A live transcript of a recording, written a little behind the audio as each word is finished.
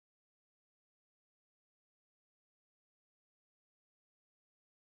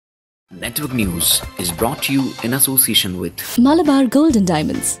Network News is brought to you in association with Malabar Gold and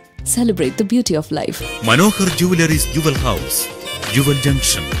Diamonds. Celebrate the beauty of life. Manohar Jewellery's Jewel House, Jewel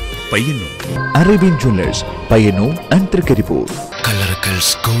Junction, Payyanur. Arabian Jewelers, Payyanur and Trikkaripur.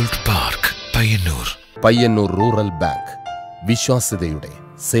 Kalarakal's Gold Park, Payyanur. Payyanur Rural Bank. വിശ്വാസ്യതയുടെ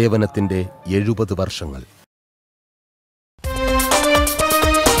സേവനത്തിന്റെ 70 വർഷങ്ങൾ.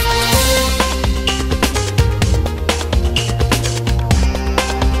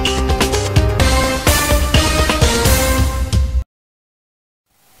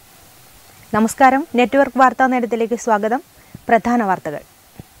 നമസ്കാരം. Network വാർത്താ നേരത്തിലേക്ക് സ്വാഗതം. പ്രധാന വാർത്തകൾ.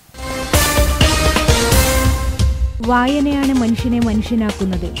 വായനയാണ് മനുഷ്യനെ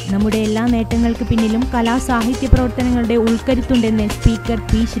മനുഷ്യനാക്കുന്നത്. നമ്മുടെ എല്ലാ നേട്ടങ്ങൾക്ക് പിന്നിലും കലാസാഹിത്യ പ്രവർത്തനങ്ങളുടെ ഉൾക്കരുത്തുണ്ടെന്ന് സ്പീക്കർ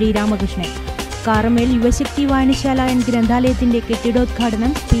പി ശ്രീരാമകൃഷ്ണൻ. കാറമേൽ യുവശക്തി വായനശാല ആൻഡ് ഗ്രന്ഥാലയത്തിന്റെ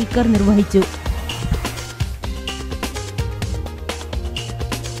കെട്ടിടോദ്ഘാടനം സ്പീക്കർ നിർവഹിച്ചു.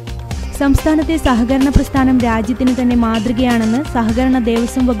 സംസ്ഥാനത്തെ സഹകരണ പ്രസ്ഥാനം രാജ്യത്തിന് തന്നെ മാതൃകയാണെന്ന് സഹകരണ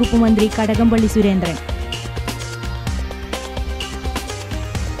ദേവസ്വം വകുപ്പ് മന്ത്രി കടകംപള്ളി സുരേന്ദ്രൻ.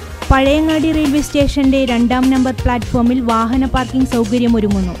 പഴയങ്ങാടി റെയിൽവേ സ്റ്റേഷന്റെ 2ാം നമ്പർ പ്ലാറ്റ്ഫോമിൽ വാഹന പാർക്കിംഗ്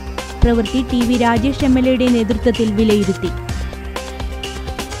സൗകര്യമൊരുങ്ങുന്നു. പ്രവൃത്തി ടി വി രാജേഷ് MLA നേതൃത്വത്തിൽ വിലയിരുത്തി.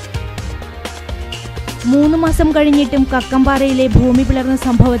 3 മാസം കഴിഞ്ഞിട്ടും കക്കമ്പാറയിലെ ഭൂമി പിളർന്ന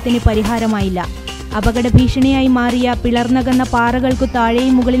സംഭവത്തിന് പരിഹാരമായില്ല. അപകട ഭീഷണിയായി മാറിയ പിളർന്നകന്ന പാറകൾക്കു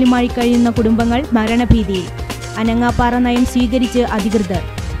താഴെയും മുകളിലുമായി കഴിയുന്ന കുടുംബങ്ങൾ മരണഭീതിയിൽ. അനങ്ങാപ്പാറ നയം സ്വീകരിച്ച് അധികൃതർ.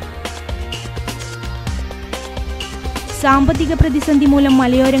 സാമ്പത്തിക പ്രതിസന്ധി മൂലം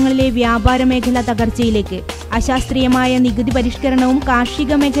മലയോരങ്ങളിലെ വ്യാപാര മേഖല തകർച്ചയിലേക്ക്. അശാസ്ത്രീയമായ നികുതി പരിഷ്കരണവും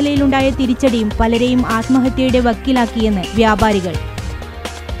കാർഷിക മേഖലയിലുണ്ടായ തിരിച്ചടിയും പലരെയും ആത്മഹത്യയുടെ വക്കിലാക്കിയെന്ന് വ്യാപാരികൾ.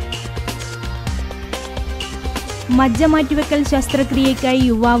 മജ്ജ മാറ്റിവെക്കൽ ശസ്ത്രക്രിയയ്ക്കായി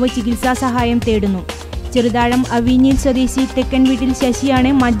യുവാവ് ചികിത്സാ സഹായം തേടുന്നു. ചെറുതാഴം അവീഞ്ഞിൽ സ്വദേശി തെക്കൻ വീട്ടിൽ ശശിയാണ്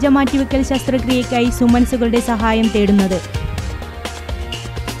മജ്ജ മാറ്റിവെക്കൽ ശസ്ത്രക്രിയയ്ക്കായി സുമനസുകളുടെ സഹായം തേടുന്നത്.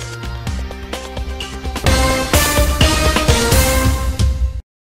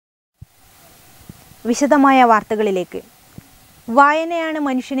 വിശദമായ വാർത്തകളിലേക്ക്. വായനയാണ്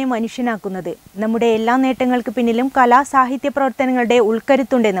മനുഷ്യനെ മനുഷ്യനാക്കുന്നത്. നമ്മുടെ എല്ലാ നേട്ടങ്ങൾക്ക് പിന്നിലും കലാസാഹിത്യ പ്രവർത്തനങ്ങളുടെ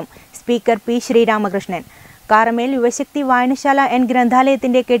ഉൾക്കരുത്തുണ്ടെന്നും സ്പീക്കർ പി ശ്രീരാമകൃഷ്ണൻ. കാറമേൽ യുവശക്തി വായനശാല ആൻഡ്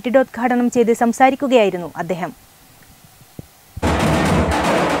ഗ്രന്ഥാലയത്തിന്റെ കെട്ടിടോദ്ഘാടനം ചെയ്ത് സംസാരിക്കുകയായിരുന്നു അദ്ദേഹം.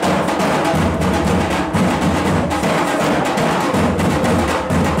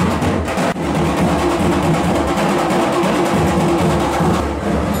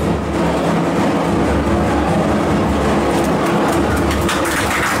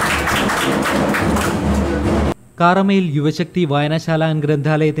 കാറമേൽ യുവശക്തി വായനശാല ആൻഡ്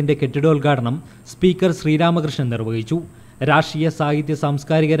ഗ്രന്ഥാലയത്തിന്റെ കെട്ടിടോദ്ഘാടനം സ്പീക്കർ ശ്രീരാമകൃഷ്ണൻ നിർവഹിച്ചു. രാഷ്ട്രീയ, സാഹിത്യ,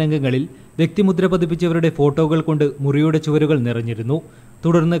 സാംസ്കാരിക രംഗങ്ങളിൽ വ്യക്തിമുദ്ര പതിപ്പിച്ചവരുടെ ഫോട്ടോകൾ കൊണ്ട് മുറിയുടെ ചുവരുകൾ നിറഞ്ഞിരുന്നു.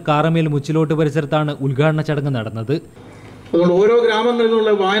 തുടർന്ന് കാറമേൽ മുച്ചിലോട്ട് പരിസരത്താണ് ഉദ്ഘാടന ചടങ്ങ് നടന്നത്. അതുകൊണ്ട് ഓരോ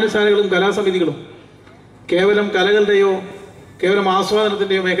ഗ്രാമങ്ങളിലുള്ള വായനശാലകളും കലാസമിതികളും കേവലം കലകളുടെയോ കേവലം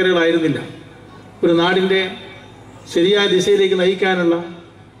ആസ്വാദനത്തിൻ്റെയോ മേഖലകളായിരുന്നില്ല. ഒരു നാടിൻ്റെ ശരിയായ ദിശയിലേക്ക് നയിക്കാനുള്ള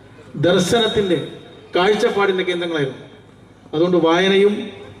ദർശനത്തിൻ്റെ, കാഴ്ചപ്പാടിൻ്റെ കേന്ദ്രങ്ങളായിരുന്നു. അതുകൊണ്ട് വായനയും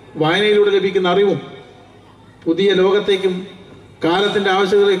വായനയിലൂടെ ലഭിക്കുന്ന അറിവും പുതിയ ലോകത്തേക്കും കാലത്തിൻ്റെ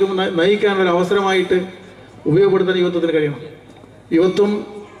ആവശ്യകതയിലേക്കും നയിക്കാനുള്ള അവസരമായിട്ട് ഉപയോഗപ്പെടുത്താൻ യുവത്വത്തിന് കഴിയണം. യുവത്വം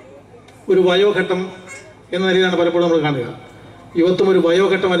ഒരു വയോഘട്ടം എന്ന നിലയിലാണ് പലപ്പോഴും നമ്മൾ കാണുക. യുവത്വം ഒരു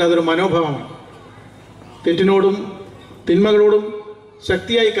വയോഘട്ടമല്ല, അതൊരു മനോഭാവമാണ്. തെറ്റിനോടും തിന്മകളോടും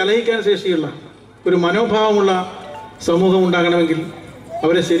ശക്തിയായി കലഹിക്കാൻ ശേഷിയുള്ള ഒരു മനോഭാവമുള്ള സമൂഹം ഉണ്ടാകണമെങ്കിൽ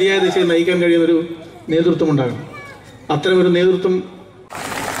അവരെ ശരിയായ ദിശയിൽ നയിക്കാൻ കഴിയുന്നൊരു നേതൃത്വം ഉണ്ടാകണം. അത്തരമൊരു നേതൃത്വം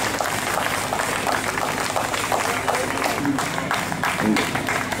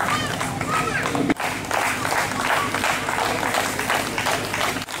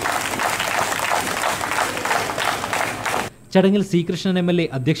ചടങ്ങിൽ സി കൃഷ്ണൻ MLA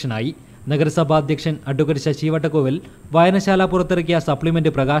അധ്യക്ഷനായി. നഗരസഭാ അധ്യക്ഷൻ അഡ്വക്കേറ്റ് ശശി വട്ടക്കോവൽ വായനശാല പുറത്തിറക്കിയ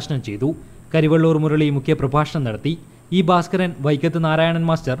സപ്ലിമെന്റ് പ്രകാശനം ചെയ്തു. കരിവള്ളൂർ മുരളി മുഖ്യപ്രഭാഷണം നടത്തി. ഇ ഭാസ്കരൻ, വൈക്കത്ത് നാരായണൻ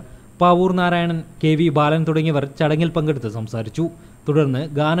മാസ്റ്റർ, പാവൂർ നാരായണൻ, KV ബാലൻ തുടങ്ങിയവർ ചടങ്ങിൽ പങ്കെടുത്ത് സംസാരിച്ചു. തുടർന്ന്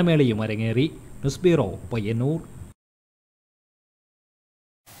ഗാനമേളയും അരങ്ങേറി. News bureau, Payyanur.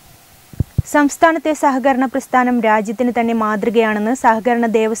 സംസ്ഥാനത്തെ സഹകരണ പ്രസ്ഥാനം രാജ്യത്തിന് തന്നെ മാതൃകയാണെന്ന് സഹകരണ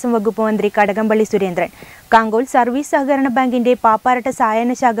ദേവസ്വം വകുപ്പ് മന്ത്രി കടകംപള്ളി സുരേന്ദ്രൻ. കാങ്കോൽ സർവീസ് സഹകരണ ബാങ്കിന്റെ പാപ്പാരട്ട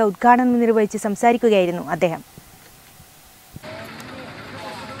സായാഹ്ന ശാഖ ഉദ്ഘാടനം നിർവഹിച്ച് സംസാരിക്കുകയായിരുന്നു അദ്ദേഹം.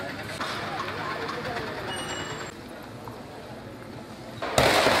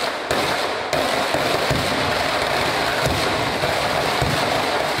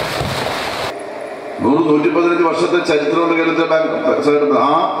 വർഷത്തെ ചരിത്രമുണ്ട് കേരളത്തിലെ ബാങ്ക്. ആ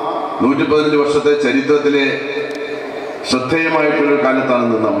 115 വർഷത്തെ ചരിത്രത്തിലെ ശ്രദ്ധേയമായിട്ടൊരു കാലത്താണ്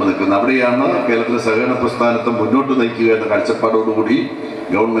നമ്മൾ നിൽക്കുന്നത്. അവിടെയാണ് കേരളത്തിലെ സഹകരണ പ്രസ്ഥാനത്തെ മുന്നോട്ട് നയിക്കുക എന്ന കാഴ്ചപ്പാടോടുകൂടി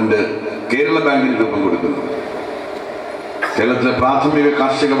ഗവൺമെന്റ് കേരള ബാങ്കിന് രൂപം കൊടുക്കുന്നത്. കേരളത്തിലെ പ്രാഥമിക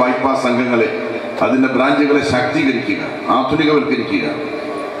കാർഷിക വായ്പാ സംഘങ്ങളെ, അതിൻ്റെ ബ്രാഞ്ചുകളെ ശാക്തീകരിക്കുക, ആധുനികവൽക്കരിക്കുക.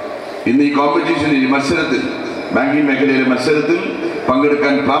 ഇന്ന് ഈ കോമ്പറ്റീഷനിൽ, ഈ മത്സരത്തിൽ, ബാങ്കിംഗ് മേഖലയിലെ മത്സരത്തിൽ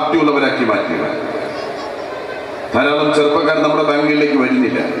പങ്കെടുക്കാൻ പ്രാപ്തിയുള്ളവരാക്കി മാറ്റുക. ധാരാളം ചെറുപ്പക്കാർ നമ്മുടെ ബാങ്കുകളിലേക്ക്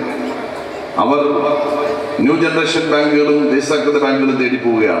വരുന്നില്ല. അവർ ന്യൂ ജനറേഷൻ ബാങ്കുകളും ദേശാകൃത ബാങ്കുകളും തേടി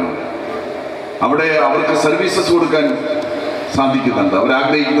പോവുകയാണ്. അവിടെ അവർക്ക് സർവീസസ് കൊടുക്കാൻ സാധിക്കുന്നുണ്ട്.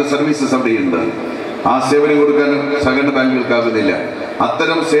 അവരാഗ്രഹിക്കുന്ന സർവീസസ് അവിടെയുണ്ട്. ആ സേവനം കൊടുക്കാൻ സഹകരണ ബാങ്കുകൾക്കാകുന്നില്ല.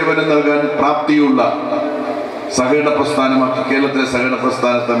 അത്തരം സേവനം നൽകാൻ പ്രാപ്തിയുള്ള സഹകരണ പ്രസ്ഥാനമാക്കി കേരളത്തിലെ സഹകരണ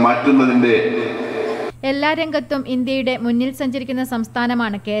പ്രസ്ഥാനത്തെ മാറ്റുന്നതിൻ്റെ എല്ലാ രംഗത്തും ഇന്ത്യയുടെ മുന്നിൽ സഞ്ചരിക്കുന്ന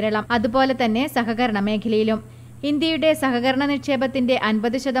സംസ്ഥാനമാണ് കേരളം. അതുപോലെ തന്നെ സഹകരണ മേഖലയിലും ഇന്ത്യയുടെ സഹകരണ നിക്ഷേപത്തിന്റെ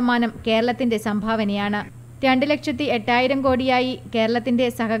 50% കേരളത്തിന്റെ സംഭാവനയാണ്. 2,08,000 കോടിയായി കേരളത്തിന്റെ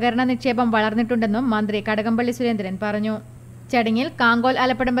സഹകരണ നിക്ഷേപം വളർന്നിട്ടുണ്ടെന്നും മന്ത്രി കടകംപള്ളി സുരേന്ദ്രൻ പറഞ്ഞു. ചടങ്ങിൽ കാങ്കോൽ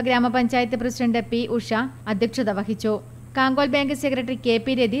അലപ്പടമ്പ ഗ്രാമപഞ്ചായത്ത് പ്രസിഡന്റ് പി ഉഷ അധ്യക്ഷത വഹിച്ചു. Kankol bank secretary K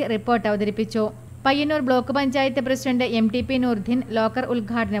P രതി റിപ്പോർട്ട് അവതരിപ്പിച്ചു. Payyanur block panchayat president MTP Noorudheen locker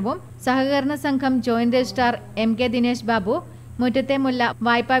ഉദ്ഘാടനവും സഹകരണ സംഘം joint registrar MK Dinesh Babu Muttathe Mulla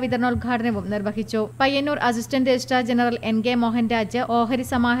വായ്പാ വിതരണോദ്ഘാടനവും നിർവഹിച്ചു. Payyanur assistant registrar general NK Mohanraj ഓഹരി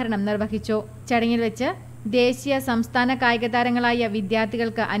സമാഹരണം നിർവഹിച്ചു. ചടങ്ങിൽ വെച്ച് ദേശീയ സംസ്ഥാന കായിക താരങ്ങളായ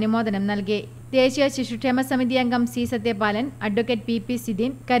വിദ്യാർത്ഥികൾക്ക് അനുമോദനം നൽകി. ദേശീയ ശിശുക്ഷേമ സമിതി അംഗം C Sathyapalan, advocate PP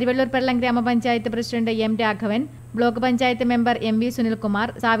Sidhin, Karivellur പെർളം ഗ്രാമപഞ്ചായത്ത് president M Raghavan, block panchayat member MV Sunilkumar,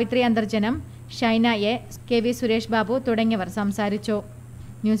 Savitri Antharjanam, Shaina A, KV Suresh Babu തുടങ്ങിയവർ സംസാരിച്ചു.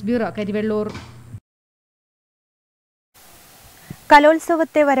 News bureau, Karivellur.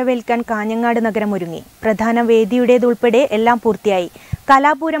 കലോത്സവത്തെ വരവേൽക്കാൻ കാഞ്ഞങ്ങാട് നഗരം ഒരുങ്ങി. പ്രധാന വേദിയുടേതുൾപ്പെടെ എല്ലാം പൂർത്തിയായി.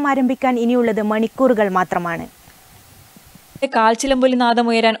 കലാപൂരം ആരംഭിക്കാൻ ഇനിയുള്ളത് മണിക്കൂറുകൾ മാത്രമാണ്. കാൽച്ചിലമ്പൊലി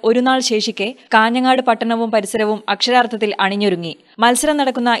നാദമുയരാൻ ഒരു നാൾ ശേഷിക്കെ കാഞ്ഞങ്ങാട് പട്ടണവും പരിസരവും അക്ഷരാർത്ഥത്തിൽ അണിഞ്ഞൊരുങ്ങി. മത്സരം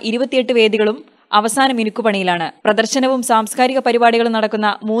നടക്കുന്ന 28 വേദികളും അവസാന മിനുക്കുപണിയിലാണ്. പ്രദർശനവും സാംസ്കാരിക പരിപാടികളും നടക്കുന്ന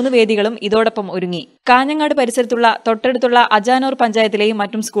 3 വേദികളും ഇതോടൊപ്പം ഒരുങ്ങി. കാഞ്ഞങ്ങാട് പരിസരത്തുള്ള തൊട്ടടുത്തുള്ള അജാനൂർ പഞ്ചായത്തിലെയും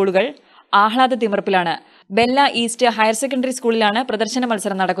മറ്റും സ്കൂളുകൾ ആഹ്ലാദ തിമിർപ്പിലാണ്. ബെല്ല ഈസ്റ്റ് ഹയർ സെക്കൻഡറി സ്കൂളിലാണ് പ്രദർശന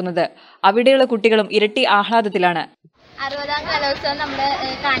മത്സരം നടക്കുന്നത്. അവിടെയുള്ള കുട്ടികളും ഇരട്ടി ആഹ്ലാദത്തിലാണ്. 60ാം കലോത്സവം നമ്മുടെ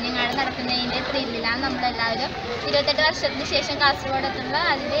കാഞ്ഞങ്ങാട് നടക്കുന്നതിൻ്റെ ത്രില്ലിലാണ് നമ്മളെല്ലാവരും. 28 വർഷത്തിന് ശേഷം കാസർഗോഡ് എത്തുന്നത്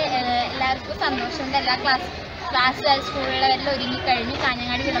അതിൽ എല്ലാവർക്കും സന്തോഷമുണ്ട്. എല്ലാ ക്ലാസ് സ്കൂളുകളിലെല്ലാം ഒരുങ്ങിക്കഴിഞ്ഞു.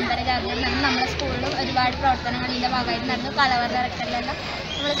 കാഞ്ഞങ്ങാട് വിളംബര ജാഥയിൽ നടന്നു. നമ്മുടെ സ്കൂളിലും ഒരുപാട് പ്രവർത്തനങ്ങൾ ഇതിൻ്റെ ഭാഗമായിട്ട് നടന്നു. കലവറക്കലിലെല്ലാം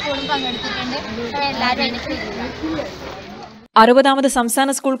നമ്മുടെ സ്കൂളും പങ്കെടുത്തിട്ടുണ്ട്. എല്ലാവരും അതിന് ത്രില്ലിലാണ്. 60ാമത് സംസ്ഥാന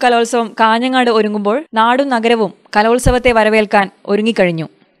സ്കൂൾ കലോത്സവം കാഞ്ഞങ്ങാട് ഒരുങ്ങുമ്പോൾ നാടും നഗരവും കലോത്സവത്തെ വരവേൽക്കാൻ ഒരുങ്ങിക്കഴിഞ്ഞു.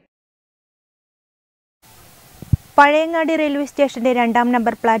 പഴയങ്ങാടി റെയിൽവേ സ്റ്റേഷന്റെ 2ാം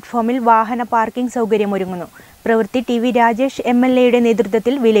നമ്പർ പ്ലാറ്റ്ഫോമിൽ വാഹന പാർക്കിംഗ് സൗകര്യം ഒരുങ്ങുന്നു. പ്രവൃത്തി TV രാജേഷ് MLA യുടെ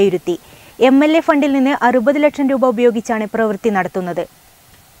നേതൃത്വത്തിൽ വിലയിരുത്തി. MLA ഫണ്ടിൽ നിന്ന് 60 ലക്ഷം രൂപ ഉപയോഗിച്ചാണ് പ്രവൃത്തി നടത്തുന്നത്.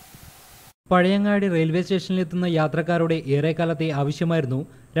 പഴയങ്ങാടി റെയിൽവേ സ്റ്റേഷനിലെത്തുന്ന യാത്രക്കാരുടെ ഏറെക്കാലത്തെ ആവശ്യമായിരുന്നു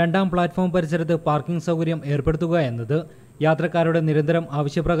 2ാം പ്ലാറ്റ്ഫോം പരിസരത്ത് പാർക്കിംഗ് സൗകര്യം ഏർപ്പെടുത്തുക എന്നത്. യാത്രക്കാരുടെ നിരന്തരം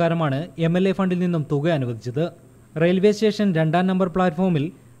ആവശ്യപ്രകാരമാണ് MLA ഫണ്ടിൽ നിന്നും തുക അനുവദിച്ചത്. റെയിൽവേ സ്റ്റേഷൻ 2ാം നമ്പർ പ്ലാറ്റ്ഫോമിൽ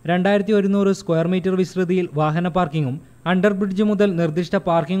 2100 സ്ക്വയർ മീറ്റർ വിസ്തൃതിയിൽ വാഹന പാർക്കിങ്ങും അണ്ടർ ബ്രിഡ്ജ് മുതൽ നിർദ്ദിഷ്ട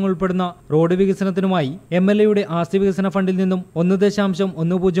പാർക്കിംഗ് ഉൾപ്പെടുന്ന റോഡ് വികസനത്തിനുമായി MLA യുടെ ആസ്തി വികസന ഫണ്ടിൽ നിന്നും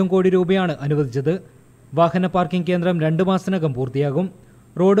 1.10 കോടി രൂപയാണ് അനുവദിച്ചത്. വാഹന പാർക്കിംഗ് കേന്ദ്രം 2 മാസത്തിനകം പൂർത്തിയാകും.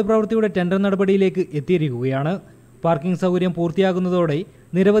 റോഡ് പ്രവൃത്തിയുടെ ടെൻഡർ നടപടിയിലേക്ക് എത്തിയിരിക്കുകയാണ്. പാർക്കിംഗ് സൗകര്യം പൂർത്തിയാകുന്നതോടെ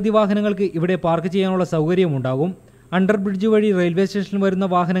നിരവധി വാഹനങ്ങൾക്ക് ഇവിടെ പാർക്ക് ചെയ്യാനുള്ള സൗകര്യമുണ്ടാകും. അണ്ടർ ബ്രിഡ്ജ് വഴി റെയിൽവേ സ്റ്റേഷനിൽ വരുന്ന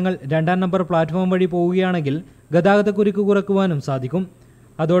വാഹനങ്ങൾ 2ാം നമ്പർ പ്ലാറ്റ്ഫോം വഴി പോവുകയാണെങ്കിൽ ഗതാഗതക്കുരുക്ക് കുറയ്ക്കുവാനും സാധിക്കും.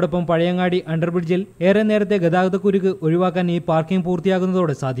 അതോടൊപ്പം പഴയങ്ങാടി അണ്ടർ ബ്രിഡ്ജിൽ ഏറെ നേരത്തെ ഗതാഗതക്കുരുക്ക് ഒഴിവാക്കാൻ ഈ പാർക്കിംഗ്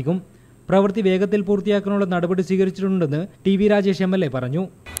പൂർത്തിയാകുന്നതോടെ സാധിക്കും. പ്രവൃത്തി വേഗത്തിൽ പൂർത്തിയാക്കാനുള്ള നടപടി സ്വീകരിച്ചിട്ടുണ്ടെന്ന് TV രാജേഷ് MLA പറഞ്ഞു.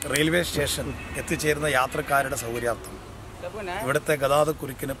 റെയിൽവേ സ്റ്റേഷൻ എത്തിച്ചേരുന്ന യാത്രക്കാരുടെ സൗകര്യാർത്ഥം ഇവിടുത്തെ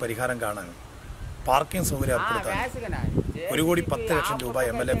ഗതാഗതക്കുരുക്കിന് പരിഹാരം കാണാൻ പാർക്കിംഗ് സൗകര്യം ഏർപ്പെടുത്താൻ 1,10 ലക്ഷം രൂപ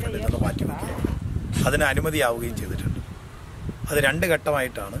MLA ഫണ്ടിൽ നിന്ന് മാറ്റിവെക്കുകയാണ്. അതിന് അനുമതിയാവുകയും ചെയ്തിട്ടുണ്ട്. അത് 2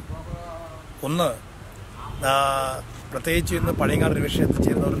 ഘട്ടമായിട്ടാണ്. ഒന്ന്, പ്രത്യേകിച്ച് ഇന്ന് പഴയങ്ങാട് റെയിൽവേ സ്റ്റേഷൻ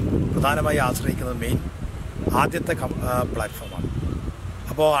എത്തിച്ചേരുന്നവർ പ്രധാനമായി ആശ്രയിക്കുന്നത് മെയിൻ ആദ്യത്തെ പ്ലാറ്റ്ഫോമാണ്.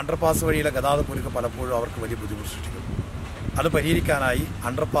 അപ്പോൾ അണ്ടർപാസ് വഴിയുള്ള ഗതാഗതക്കുരുക്ക് പലപ്പോഴും അവർക്ക് വലിയ ബുദ്ധിമുട്ട് സൃഷ്ടിക്കും. അത് പരിഹരിക്കാനായി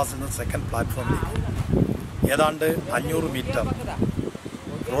അണ്ടർപാസിൽ നിന്ന് 2nd പ്ലാറ്റ്ഫോമിലേക്ക് ഏതാണ്ട് 500 മീറ്റർ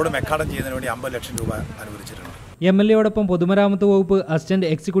റോഡ് മെക്കാഡം ചെയ്യുന്നതിന് വേണ്ടി 50 ലക്ഷം രൂപ അനുവദിച്ചിട്ടുണ്ട്. MLAയോടൊപ്പം പൊതുമരാമത്ത് വകുപ്പ് assistant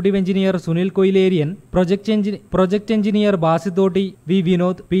executive engineer Sunil Koilerian, project engineer Basit തോട്ടി, V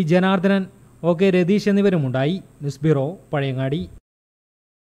Vinod, P Janardhanan, OK Ratheesh എന്നിവരുമുണ്ടായി. News bureau, Pazhayangadi.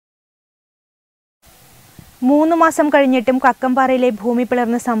 3 മാസം കഴിഞ്ഞിട്ടും കക്കമ്പാറയിലെ ഭൂമി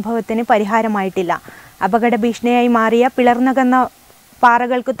പിളർന്ന സംഭവത്തിന് പരിഹാരമായിട്ടില്ല. അപകട ഭീഷണിയായി മാറിയ പിളർന്നകന്ന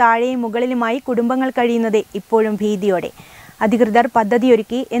പാറകൾക്കു താഴെയും മുകളിലുമായി കുടുംബങ്ങൾ കഴിയുന്നത് ഇപ്പോഴും ഭീതിയോടെ. അധികൃതർ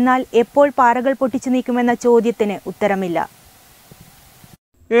പദ്ധതിയൊരുക്കി, എന്നാൽ എപ്പോൾ പാറകൾ പൊട്ടിച്ചു നീക്കുമെന്ന ചോദ്യത്തിന് ഉത്തരമില്ല.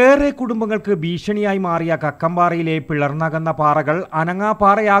 ഏറെ കുടുംബങ്ങൾക്ക് ഭീഷണിയായി മാറിയ കക്കമ്പാറയിലെ പിളർന്നകന്ന പാറകൾ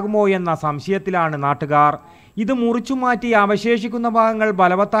അനങ്ങാപ്പാറയാകുമോ എന്ന സംശയത്തിലാണ് നാട്ടുകാർ. ഇത് മുറിച്ചുമാറ്റി അവശേഷിക്കുന്ന ഭാഗങ്ങൾ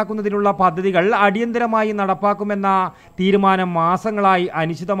ബലവത്താക്കുന്നതിനുള്ള പദ്ധതികൾ അടിയന്തരമായി നടപ്പാക്കുമെന്ന തീരുമാനം മാസങ്ങളായി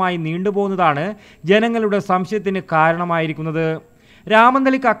അനിശ്ചിതമായി നീണ്ടുപോകുന്നതാണ് ജനങ്ങളുടെ സംശയത്തിന് കാരണമായിരിക്കുന്നത്.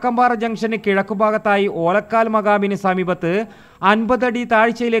 രാമന്തളി കക്കമ്പാറ ജംഗ്ഷന് കിഴക്കുഭാഗത്തായി ഓലക്കാൽ മകാമിന് സമീപത്ത് 50 അടി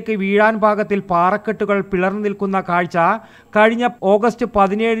താഴ്ചയിലേക്ക് വീഴാൻ പാകത്തിൽ പാറക്കെട്ടുകൾ പിളർന്നു നിൽക്കുന്ന കാഴ്ച കഴിഞ്ഞ ഓഗസ്റ്റ്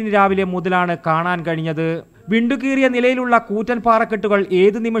 17 രാവിലെ മുതലാണ് കാണാൻ കഴിഞ്ഞത്. വിണ്ടുകീറിയ നിലയിലുള്ള കൂറ്റൻ പാറക്കെട്ടുകൾ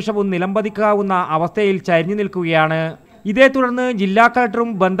ഏതു നിമിഷവും നിലംപതിക്കാവുന്ന അവസ്ഥയിൽ ചരിഞ്ഞു നിൽക്കുകയാണ്. ഇതേ തുടർന്ന് ജില്ലാ കളക്ടറും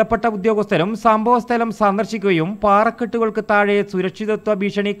ബന്ധപ്പെട്ട ഉദ്യോഗസ്ഥരും സംഭവസ്ഥലം സന്ദർശിക്കുകയും പാറക്കെട്ടുകൾക്ക് താഴെ സുരക്ഷിതത്വ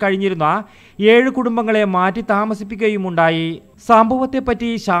ഭീഷണി കഴിഞ്ഞിരുന്ന 7 കുടുംബങ്ങളെ മാറ്റി താമസിപ്പിക്കുകയുമുണ്ടായി.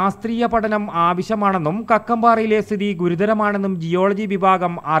 സംഭവത്തെപ്പറ്റി ശാസ്ത്രീയ പഠനം ആവശ്യമാണെന്നും കക്കമ്പാറയിലെ സ്ഥിതി ഗുരുതരമാണെന്നും ജിയോളജി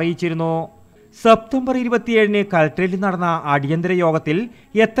വിഭാഗം അറിയിച്ചിരുന്നു. സെപ്റ്റംബർ 27 കലക്ടറേറ്റിൽ നടന്ന അടിയന്തര യോഗത്തിൽ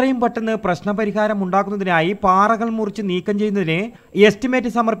എത്രയും പെട്ടെന്ന് പ്രശ്നപരിഹാരം ഉണ്ടാക്കുന്നതിനായി പാറകൾ മുറിച്ച് നീക്കം ചെയ്യുന്നതിന്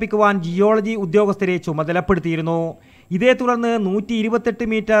എസ്റ്റിമേറ്റ് സമർപ്പിക്കുവാൻ ജിയോളജി ഉദ്യോഗസ്ഥരെ ചുമതലപ്പെടുത്തിയിരുന്നു. ഇതേ തുടർന്ന് 128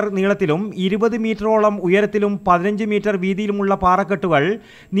 മീറ്റർ നീളത്തിലും 20 മീറ്ററോളം ഉയരത്തിലും 15 മീറ്റർ വീതിയിലുമുള്ള പാറക്കെട്ടുകൾ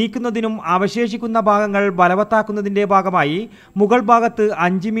നീക്കുന്നതിനും അവശേഷിക്കുന്ന ഭാഗങ്ങൾ ബലവത്താക്കുന്നതിൻ്റെ ഭാഗമായി മുകൾ ഭാഗത്ത്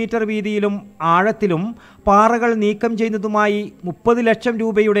 5 മീറ്റർ വീതിയിലും ആഴത്തിലും പാറകൾ നീക്കം ചെയ്യുന്നതുമായി 30 ലക്ഷം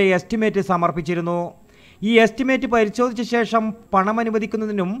രൂപയുടെ എസ്റ്റിമേറ്റ് സമർപ്പിച്ചിരുന്നു. ഈ എസ്റ്റിമേറ്റ് പരിശോധിച്ച ശേഷം പണം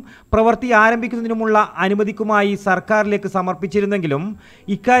അനുവദിക്കുന്നതിനും പ്രവൃത്തി ആരംഭിക്കുന്നതിനുമുള്ള അനുമതിക്കുമായി സർക്കാരിലേക്ക് സമർപ്പിച്ചിരുന്നെങ്കിലും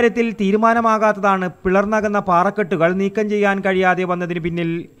ഇക്കാര്യത്തിൽ തീരുമാനമാകാത്തതാണ് പിളർന്നകന്ന പാറക്കെട്ടുകൾ നീക്കം ചെയ്യാൻ കഴിയാതെ വന്നതിന്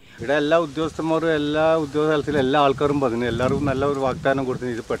പിന്നിൽ. ഇവിടെ എല്ലാ ഉദ്യോഗസ്ഥന്മാരും എല്ലാ ഉദ്യോഗസ്ഥലത്തിലും എല്ലാ ആൾക്കാരും പറഞ്ഞു, എല്ലാവർക്കും നല്ല ഒരു വാഗ്ദാനം കൊടുത്തു,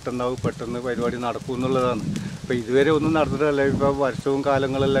 ഇത് പെട്ടെന്ന് പരിപാടി നടക്കും എന്നുള്ളതാണ്. അപ്പോൾ ഇതുവരെ ഒന്നും നടന്നിട്ടല്ല. ഇപ്പോൾ വർഷവും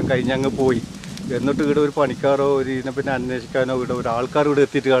കാലങ്ങളെല്ലാം കഴിഞ്ഞങ്ങ് പോയി. എന്നിട്ട് ഇവിടെ ഒരു പണിക്കാരോ ഇതിനെപ്പറ്റി അന്വേഷിക്കാനോ ഇവിടെ ഒരു ആൾക്കാർ ഇവിടെ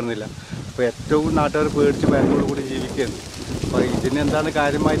എത്തിയിട്ട് കാണുന്നില്ല. അപ്പോൾ ഏറ്റവും നാട്ടുകാർ പേടിച്ച് ബാങ്കോട് കൂടി ജീവിക്കുകയാണ്. അപ്പോൾ ഇതിനെന്താണ്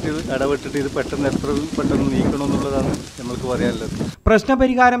കാര്യമായിട്ട് ഇടപെട്ടിട്ട് ഇത് പെട്ടെന്ന് നീക്കണമെന്നുള്ളതാണ് നമ്മൾക്ക് പറയാനുള്ളത്.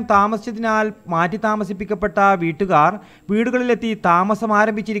 പ്രശ്നപരിഹാരം താമസിച്ചതിനാൽ മാറ്റി താമസിപ്പിക്കപ്പെട്ട വീട്ടുകാർ വീടുകളിലെത്തി താമസം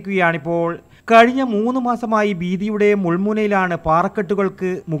ആരംഭിച്ചിരിക്കുകയാണിപ്പോൾ. കഴിഞ്ഞ 3 മാസമായി ഭീതിയുടെ മുൾമുനയിലാണ്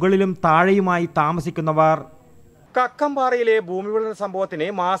പാറക്കെട്ടുകൾക്ക് മുകളിലും താഴെയുമായി താമസിക്കുന്നവർ. കക്കമ്പാറയിലെ ഭൂമി വിളർന്ന സംഭവത്തിന്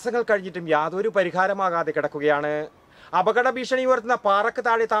മാസങ്ങൾ കഴിഞ്ഞിട്ടും യാതൊരു പരിഹാരമാകാതെ കിടക്കുകയാണ്. അപകട ഭീഷണി ഉയർത്തുന്ന പാറക്ക്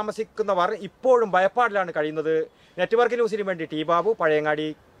താഴെ താമസിക്കുന്നവർ ഇപ്പോഴും ഭയപ്പാടിലാണ് കഴിയുന്നത്. നെറ്റ്വർക്ക് ന്യൂസിന് വേണ്ടി ടി ബാബു, പഴയങ്ങാടി.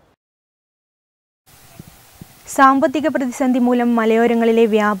 സാമ്പത്തിക പ്രതിസന്ധി മൂലം മലയോരങ്ങളിലെ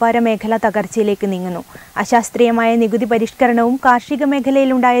വ്യാപാര മേഖല തകർച്ചയിലേക്ക് നീങ്ങുന്നു. അശാസ്ത്രീയമായ നികുതി പരിഷ്കരണവും കാർഷിക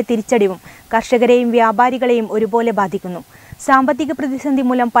മേഖലയിലുണ്ടായ തിരിച്ചടിവും കർഷകരെയും വ്യാപാരികളെയും ഒരുപോലെ ബാധിക്കുന്നു. സാമ്പത്തിക പ്രതിസന്ധി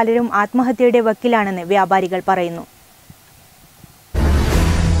മൂലം പലരും ആത്മഹത്യയുടെ വക്കിലാണെന്ന് വ്യാപാരികൾ പറയുന്നു.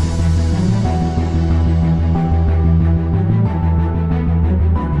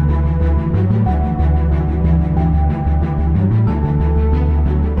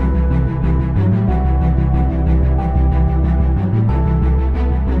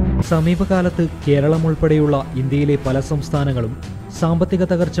 സമീപകാലത്ത് കേരളം ഉൾപ്പെടെയുള്ള ഇന്ത്യയിലെ പല സംസ്ഥാനങ്ങളും സാമ്പത്തിക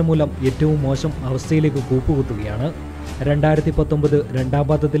തകർച്ച മൂലം ഏറ്റവും മോശം അവസ്ഥയിലേക്ക് കൂപ്പുകുത്തുകയാണ്. 2019 രണ്ടാം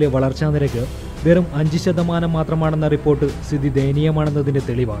പാദത്തിലെ വളർച്ചാ നിരക്ക് വെറും 5% മാത്രമാണെന്ന റിപ്പോർട്ട് സ്ഥിതി ദയനീയമാണെന്നതിൻ്റെ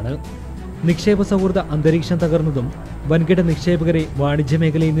തെളിവാണ്. നിക്ഷേപ സൗഹൃദ അന്തരീക്ഷം തകർന്നതും വൻകിട നിക്ഷേപകരെ വാണിജ്യ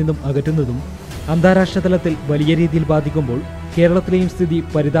മേഖലയിൽ നിന്നും അകറ്റുന്നതും അന്താരാഷ്ട്ര തലത്തിൽ വലിയ രീതിയിൽ ബാധിക്കുമ്പോൾ കേരളത്തിലെയും സ്ഥിതി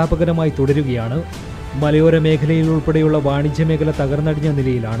പരിതാപകരമായി തുടരുകയാണ്. മലയോര മേഖലയിൽ ഉൾപ്പെടെയുള്ള വാണിജ്യ മേഖല തകർന്നടിഞ്ഞ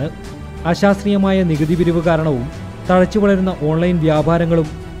നിലയിലാണ്. അശാസ്ത്രീയമായ നികുതി പിരിവ് കാരണവും തഴച്ചു വളരുന്ന ഓൺലൈൻ വ്യാപാരങ്ങളും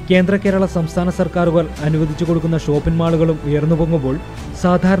കേന്ദ്ര കേരള സംസ്ഥാന സർക്കാരുകൾ അനുവദിച്ചു കൊടുക്കുന്ന ഷോപ്പിംഗ് മാളുകളും ഉയർന്നു പൊങ്ങുമ്പോൾ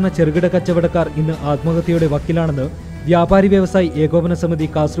സാധാരണ ചെറുകിട കച്ചവടക്കാർ ഇന്ന് ആത്മഹത്യയുടെ വക്കിലാണെന്ന് വ്യാപാരി വ്യവസായി ഏകോപന സമിതി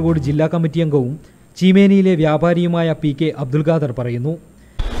കാസർഗോഡ് ജില്ലാ കമ്മിറ്റി അംഗവും ചീമേനിയിലെ വ്യാപാരിയുമായ PK അബ്ദുൽ ഖാദർ പറയുന്നു.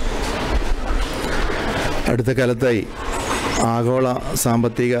 അടുത്ത കാലത്തായി ആഗോള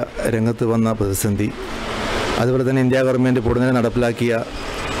സാമ്പത്തിക രംഗത്ത് വന്ന പ്രതിസന്ധി, അതുപോലെ തന്നെ ഇന്ത്യ ഗവൺമെൻറ് പൊടുന്നനെ നടപ്പിലാക്കിയ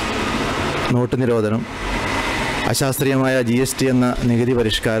നോട്ട് നിരോധനം, അശാസ്ത്രീയമായ GST എന്ന നികുതി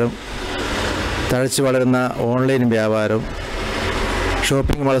പരിഷ്കാരം, തഴച്ചു വളരുന്ന ഓൺലൈൻ വ്യാപാരം,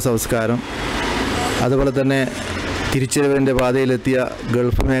 ഷോപ്പിംഗ് മാൾ സംസ്കാരം, അതുപോലെ തന്നെ തിരിച്ചുവരവിൻ്റെ പാതയിലെത്തിയ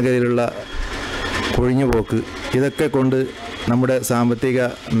ഗൾഫ് മേഖലയിലുള്ള കൊഴിഞ്ഞുപോക്ക്, ഇതൊക്കെ കൊണ്ട് നമ്മുടെ സാമ്പത്തിക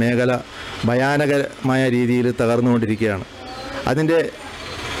മേഖല ഭയാനകരമായ രീതിയിൽ തകർന്നുകൊണ്ടിരിക്കുകയാണ്.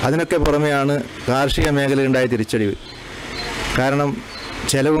 അതിനൊക്കെ പുറമെയാണ് കാർഷിക മേഖലയിലുണ്ടായ തിരിച്ചടിവ്. കാരണം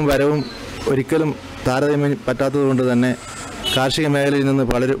ചെലവും വരവും ഒരിക്കലും താരതമ്യം പറ്റാത്തതുകൊണ്ട് തന്നെ കാർഷിക മേഖലയിൽ നിന്ന്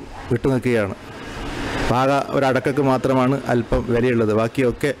പലരും വിട്ടുനിൽക്കുകയാണ്. പാക ഒരടക്കക്ക് മാത്രമാണ് അല്പം വിലയുള്ളത്,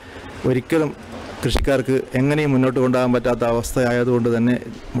 ബാക്കിയൊക്കെ ഒരിക്കലും കൃഷിക്കാർക്ക് എങ്ങനെയും മുന്നോട്ട് കൊണ്ടുപോകാൻ പറ്റാത്ത അവസ്ഥയായതുകൊണ്ട് തന്നെ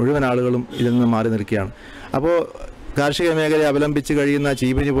മുഴുവൻ ആളുകളും ഇതിൽ നിന്ന് മാറി നിൽക്കുകയാണ്. അപ്പോൾ കാർഷിക മേഖലയെ അവലംബിച്ച് കഴിയുന്ന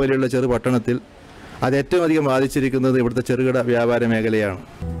ചീമേനി പോലെയുള്ള ചെറു പട്ടണത്തിൽ അത് ഏറ്റവും അധികം ബാധിച്ചിരിക്കുന്നത് ഇവിടുത്തെ ചെറുകിട വ്യാപാര മേഖലയാണ്.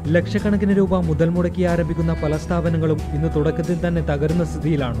 ലക്ഷക്കണക്കിന് രൂപ മുതൽ മുടക്കി ആരംഭിക്കുന്ന പല സ്ഥാപനങ്ങളും ഇന്ന് തുടക്കത്തിൽ തന്നെ തകരുന്ന